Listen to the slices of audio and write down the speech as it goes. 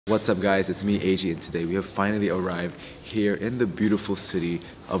What's up guys, it's me AG, and today we have finally arrived here in the beautiful city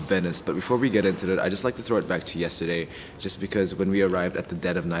of Venice. But before we get into it, I just like to throw it back to yesterday, just because when we arrived at the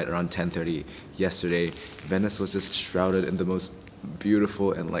dead of night around 10:30 yesterday, Venice was just shrouded in the most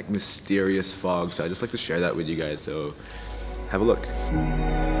beautiful and like mysterious fog. So I just like to share that with you guys, so have a look.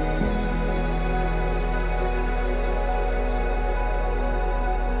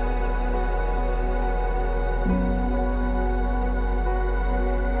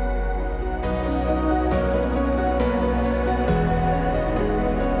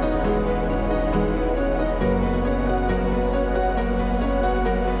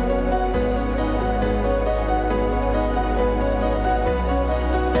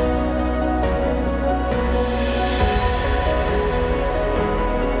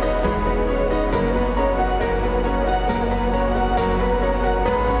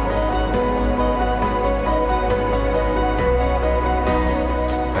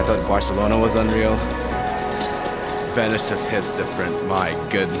 Barcelona was unreal. Venice just hits different, my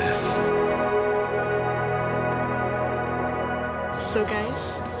goodness. So guys,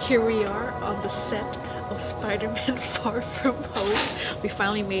 here we are on the set of Spider-Man Far From Home. We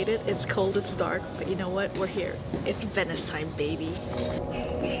finally made it. It's cold, it's dark, but you know what? We're here. It's Venice time, baby.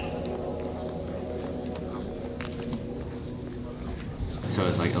 So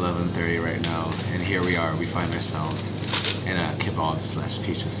it's like 11:30 right now, and here we are. We find ourselves in a kebab slash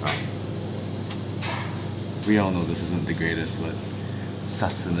pizza shop. We all know this isn't the greatest, but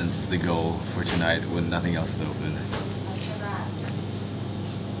sustenance is the goal for tonight when nothing else is open.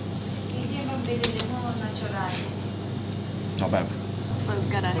 Not bad. So we've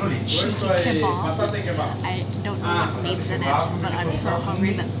got a cheeky kebab. I don't know what meat's in it, but I'm so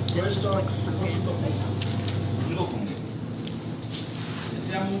hungry that this just looks so good.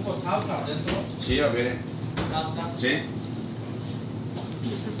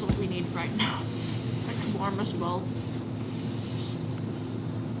 This is what we need right now. It's warm as well.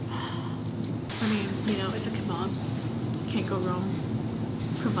 I mean, you know, it's a kebab. Can't go wrong.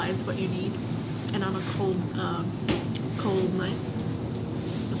 Provides what you need. And on a cold night,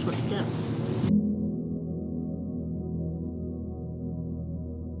 that's what you get.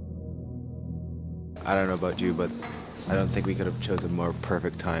 I don't know about you, but I don't think we could have chosen a more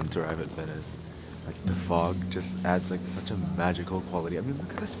perfect time to arrive at Venice. Like, the fog just adds like such a magical quality. I mean, look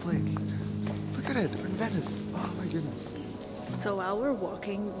at this place. Look at it, we're in Venice. Oh my goodness. So while we're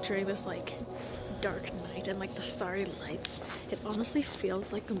walking during this like dark night and like the starry lights, it honestly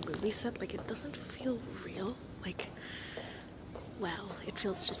feels like a movie set. Like, it doesn't feel real. Like, wow, it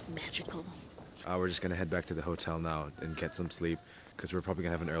feels just magical. We're just gonna head back to the hotel now and get some sleep, because we're probably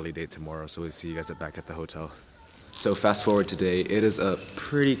gonna have an early date tomorrow, so we'll see you guys back at the hotel. So fast forward today, it is a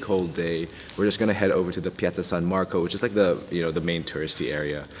pretty cold day. We're just gonna head over to the Piazza San Marco, which is like the, you know, the main touristy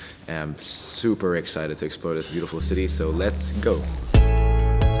area. And I'm super excited to explore this beautiful city, so let's go.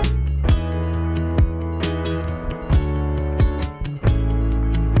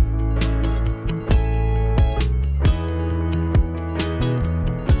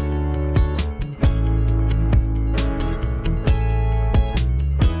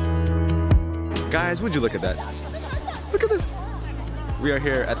 Guys, would you look at that? Look at this! We are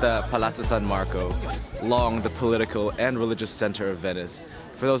here at the Palazzo San Marco, along the political and religious center of Venice.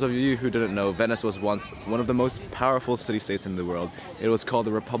 For those of you who didn't know, Venice was once one of the most powerful city-states in the world. It was called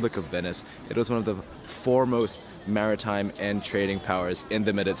the Republic of Venice. It was one of the foremost maritime and trading powers in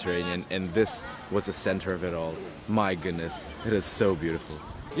the Mediterranean, and this was the center of it all. My goodness, it is so beautiful.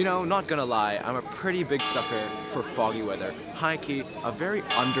 You know, not gonna lie, I'm a pretty big sucker for foggy weather. High-key, a very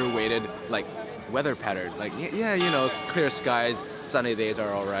underweighted, like, weather pattern. Like, yeah, you know, clear skies, sunny days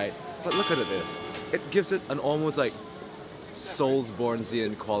are alright, but look at this. It gives it an almost like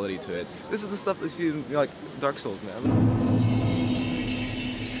Soulsborne-ian quality to it. This is the stuff that you see in, like, Dark Souls, man.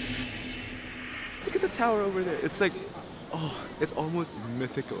 Look at the tower over there. It's like, oh, it's almost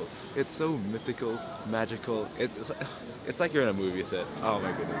mythical. It's so mythical, magical. It's like you're in a movie set. Oh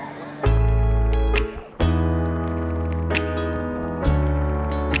my goodness.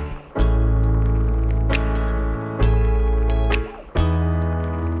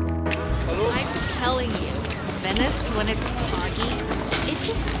 Venice, when it's foggy, it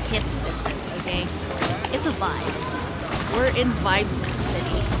just hits different, okay? It's a vibe. We're in Vibe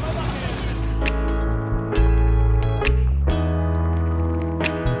City.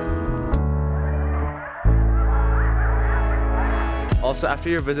 Also, after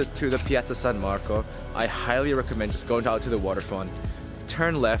your visit to the Piazza San Marco, I highly recommend just going out to the waterfront,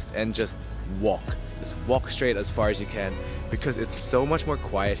 turn left and just walk. Just walk straight as far as you can, because it's so much more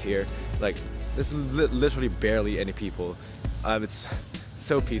quiet here. Like, there's literally barely any people. It's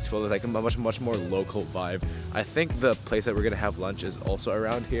so peaceful. It's like a much more local vibe. I think the place that we're gonna have lunch is also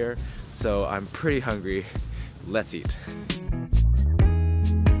around here, so I'm pretty hungry. Let's eat.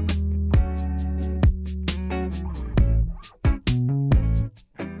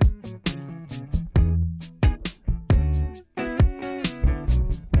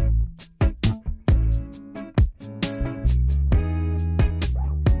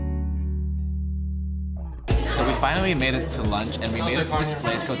 Finally made it to lunch, and we made it to this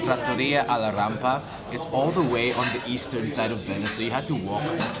place called Trattoria alla Rampa. It's all the way on the eastern side of Venice, so you had to walk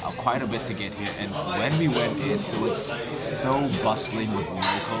quite a bit to get here. And when we went in, it was so bustling with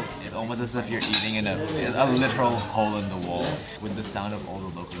locals. It's almost as if you're eating in a literal hole in the wall, with the sound of all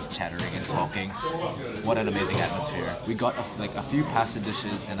the locals chattering and talking. What an amazing atmosphere. We got a few pasta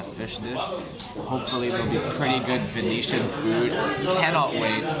dishes and a fish dish. Hopefully there'll be pretty good Venetian food. Cannot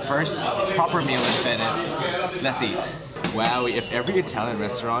wait. First proper meal in Venice. Let's eat. Wow, if every Italian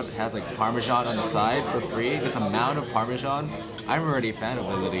restaurant has like Parmesan on the side for free, this amount of Parmesan, I'm already a fan of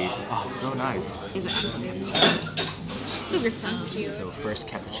it, Lily. Oh, so nice. So first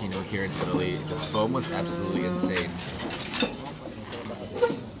cappuccino here in Italy. The foam was absolutely insane.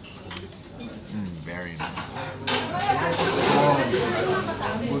 Very nice.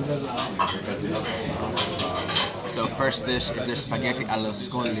 So first dish is their spaghetti allo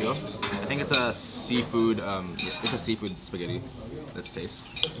scoglio. I think it's a seafood. It's a seafood spaghetti. Let's taste.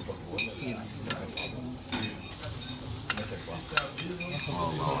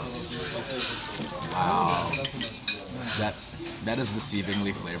 Oh Lord! Wow, that is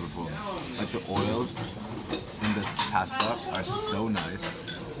deceivingly flavorful. Like the oils in this pasta are so nice.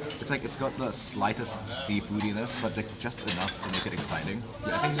 It's got the slightest seafoodiness, but just enough to make it exciting.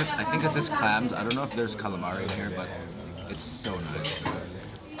 Yeah, I think it's just clams. I don't know if there's calamari in here, but it's so nice.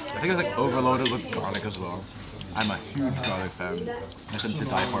 I think it's like overloaded with garlic as well. I'm a huge garlic fan. It's to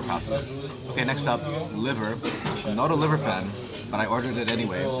die for pasta. Okay, next up, liver. I'm not a liver fan, but I ordered it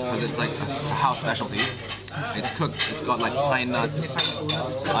anyway because it's like a house specialty. It's cooked. It's got like pine nuts,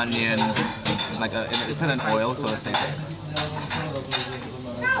 onions, it's in an oil, so it's safe.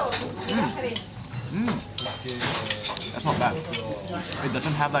 That's not bad. It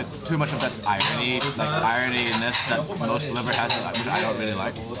doesn't have like too much of that irony-ness that most liver has, which I don't really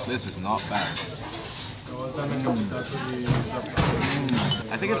like. This is not bad.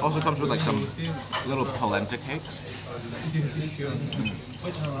 I think it also comes with like some little polenta cakes.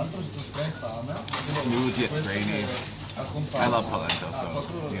 Smooth yet grainy. I love polenta, so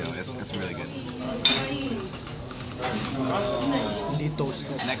you know it's really good.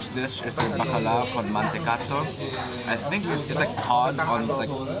 Next dish is the bacalao con mantecato. I think it's like cod on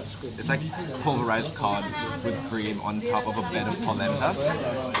it's like pulverized cod with cream on top of a bed of polenta.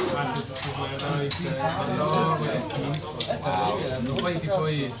 Wow,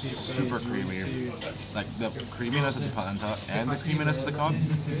 super creamy. Like the creaminess of the polenta and the creaminess of the cod.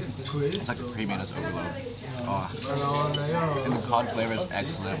 It's like a creaminess overload. Oh. And the cod flavor is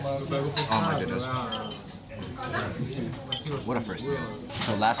excellent. Oh my goodness. What a first meal.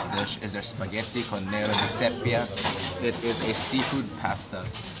 So last dish is their spaghetti con nero di seppia. It is a seafood pasta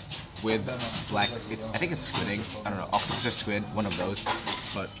with black, I think it's squid. I don't know, octopus or squid, one of those.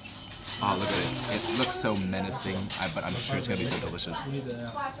 But, oh look at it. It looks so menacing, but I'm sure it's going to be so delicious.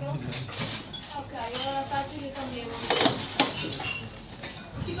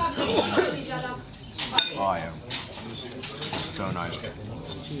 Oh yeah. So nice.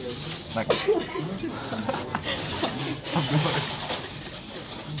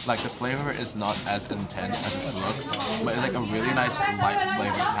 Like the flavor is not as intense as it looks, but it's like a really nice light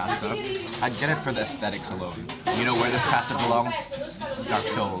flavored pasta. I'd get it for the aesthetics alone. You know where this pasta belongs? Dark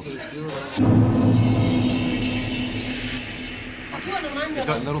Souls. It's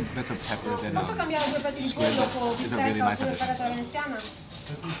got little bits of peppers and squid that is a really nice addition.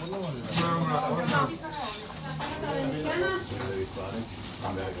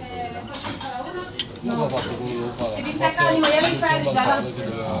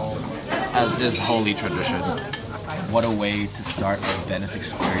 As is holy tradition. What a way to start a Venice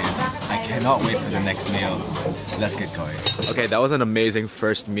experience. I cannot wait for the next meal. Let's get going. Okay, that was an amazing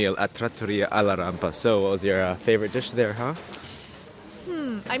first meal at Trattoria alla Rampa. So what was your favorite dish there, huh?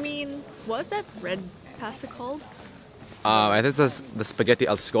 I mean, what was that red pasta called? I think that's the spaghetti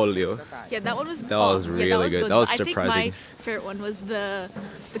al scoglio. Yeah, that one was. That was really good. That was surprising. I think my favorite one was the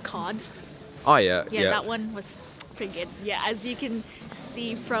cod. Oh yeah. Yeah, that one was pretty good. Yeah, as you can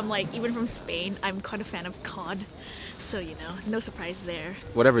see from even from Spain, I'm quite a fan of cod. So you know, no surprise there.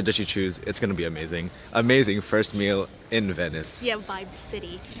 Whatever dish you choose, it's gonna be amazing. Amazing first meal in Venice. Yeah, Vibe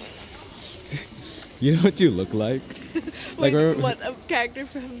City. You know what you look like? Wait, Like, what, a character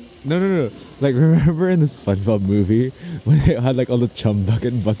from... No. Like, remember in the SpongeBob movie when they had like all the chum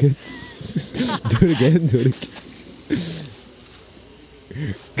buckets? Do it again, do it again.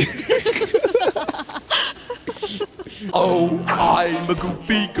 Oh, I'm a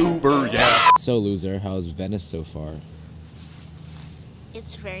goofy goober, yeah. So, loser, how's Venice so far?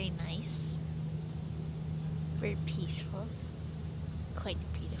 It's very nice, very peaceful, quite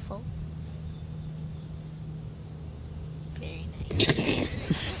beautiful, very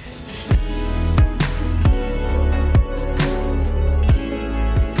nice.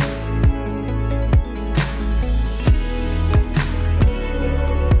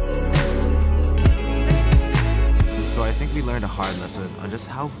 We learned a hard lesson on just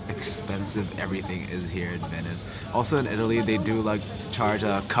how expensive everything is here in Venice. Also in Italy, they do like to charge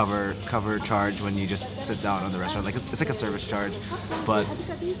a cover charge when you just sit down on the restaurant. Like it's like a service charge, but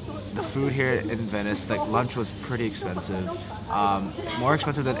the food here in Venice, like lunch was pretty expensive, more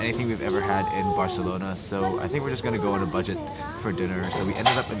expensive than anything we've ever had in Barcelona. So I think we're just gonna go on a budget for dinner. So we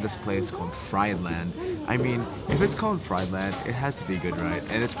ended up in this place called Friedland. I mean, if it's called Friedland, it has to be good, right?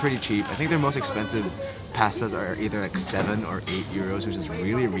 And it's pretty cheap. I think their most expensive pastas are either like 7 or 8 euros, which is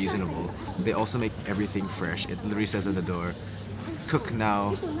really reasonable. They also make everything fresh. It literally says at the door, cook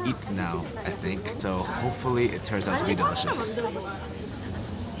now, eat now, I think. So hopefully it turns out to be delicious.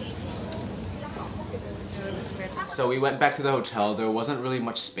 So we went back to the hotel. There wasn't really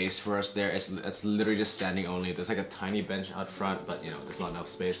much space for us there. It's literally just standing only. There's like a tiny bench out front, but you know, there's not enough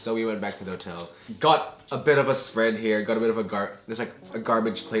space. So we went back to the hotel. Got a bit of a spread here. Got a bit of there's like a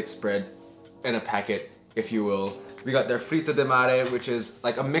garbage plate spread in a packet, if you will. We got their frito de mare, which is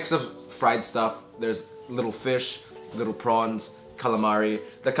like a mix of fried stuff. There's little fish, little prawns, calamari.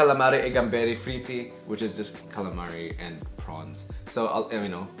 The calamari e gamberi fritti, which is just calamari and prawns. So, you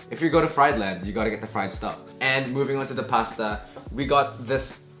know, if you go to Friedland, you gotta get the fried stuff. And moving on to the pasta, we got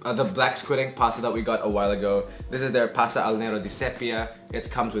this, the black squid ink pasta that we got a while ago. This is their pasta al nero di seppia. It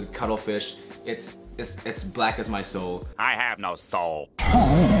comes with cuttlefish. It's black as my soul. I have no soul.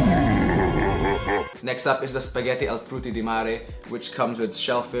 Next up is the spaghetti al frutti di mare, which comes with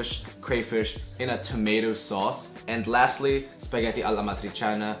shellfish, crayfish in a tomato sauce. And lastly, spaghetti alla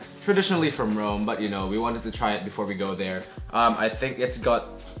matriciana, traditionally from Rome, but you know, we wanted to try it before we go there. I think it's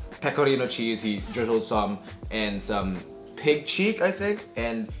got pecorino cheese, he drizzled some, and some pig cheek, I think,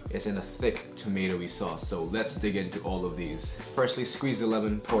 and it's in a thick tomatoey sauce. So let's dig into all of these. Firstly, squeeze the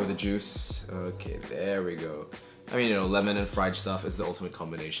lemon, pour the juice. Okay, there we go. I mean, you know, lemon and fried stuff is the ultimate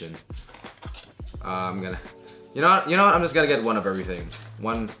combination. I'm gonna, you know what? I'm just gonna get one of everything.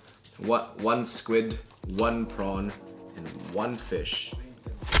 One squid, one prawn, and one fish.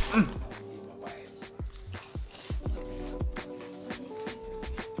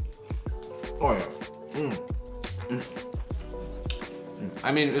 Oh yeah.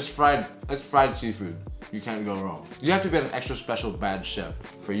 I mean, it's fried seafood. You can't go wrong. You have to be an extra special bad chef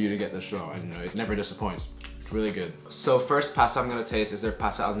for you to get this show, and you know, it never disappoints. It's really good. So first pasta I'm gonna taste is their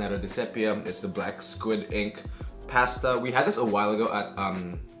pasta al nero di seppia. It's the black squid ink pasta. We had this a while ago at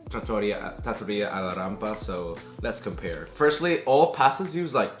Trattoria alla Rampa, so let's compare. Firstly, all pastas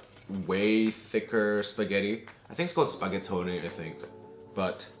use like way thicker spaghetti. I think it's called spaghettone, I think.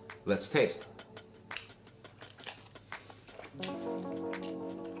 But let's taste.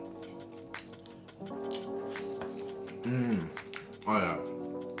 Oh yeah,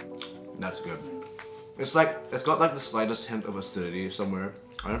 that's good. It's got like the slightest hint of acidity somewhere.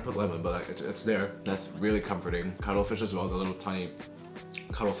 I didn't put lemon, but like it's there. That's really comforting. Cuttlefish as well, the little tiny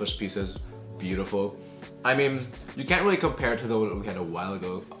cuttlefish pieces, beautiful. I mean, you can't really compare to the one we had a while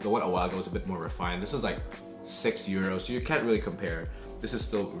ago. The one a while ago was a bit more refined. This is like 6 euros, so you can't really compare. This is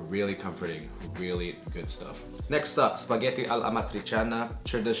still really comforting, really good stuff. Next up, spaghetti alla matriciana,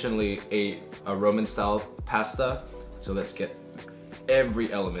 traditionally a Roman style pasta. So let's get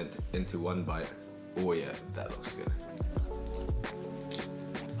every element into one bite. Oh yeah, that looks good.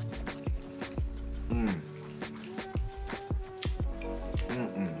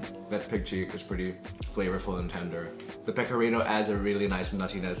 That pig cheek is pretty flavorful and tender. The pecorino adds a really nice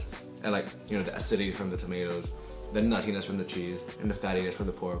nuttiness, and like, you know, the acidity from the tomatoes, the nuttiness from the cheese, and the fattiness from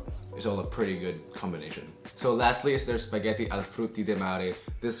the pork. It's all a pretty good combination. So lastly is their spaghetti al frutti di mare.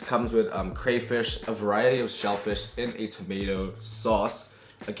 This comes with crayfish, a variety of shellfish in a tomato sauce.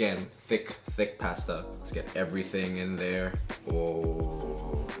 Again, thick pasta. Let's get everything in there.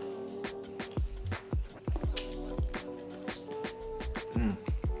 Oh.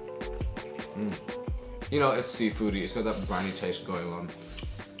 You know, it's seafoody. It's got that briny taste going on.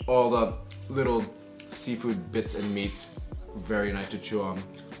 All the little seafood bits and meats, very nice to chew on.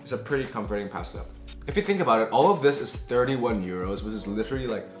 It's a pretty comforting pasta. If you think about it, all of this is 31 euros, which is literally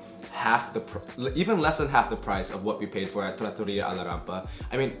like half the, even less than half the price of what we paid for at Trattoria alla Rampa.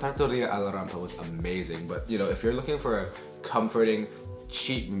 I mean, Trattoria alla Rampa was amazing, but you know, if you're looking for a comforting,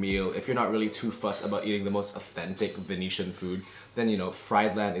 cheap meal, if you're not really too fussed about eating the most authentic Venetian food, then you know,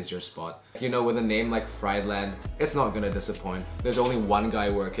 Friedland is your spot. You know, with a name like Friedland, it's not gonna disappoint. There's only one guy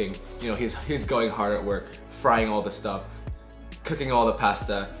working, you know, he's going hard at work, frying all the stuff, cooking all the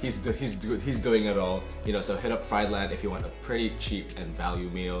pasta, he's doing it all, you know, so hit up Friedland if you want a pretty cheap and value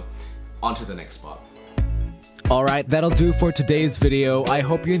meal. On to the next spot. Alright, that'll do for today's video. I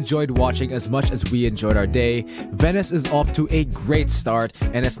hope you enjoyed watching as much as we enjoyed our day. Venice is off to a great start,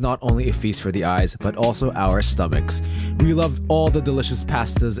 and it's not only a feast for the eyes, but also our stomachs. We loved all the delicious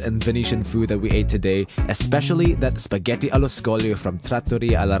pastas and Venetian food that we ate today, especially that spaghetti allo scoglio from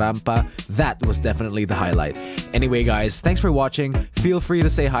Trattoria alla Rampa. That was definitely the highlight. Anyway guys, thanks for watching. Feel free to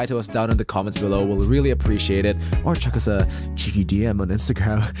say hi to us down in the comments below. We'll really appreciate it. Or check us a cheeky DM on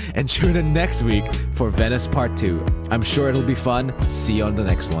Instagram. And tune in next week for Venice Part 2. I'm sure it'll be fun. See you on the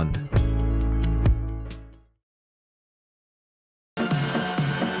next one.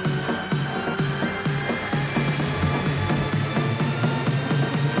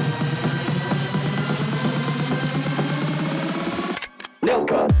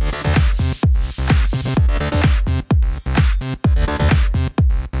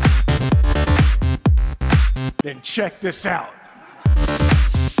 Then check this out.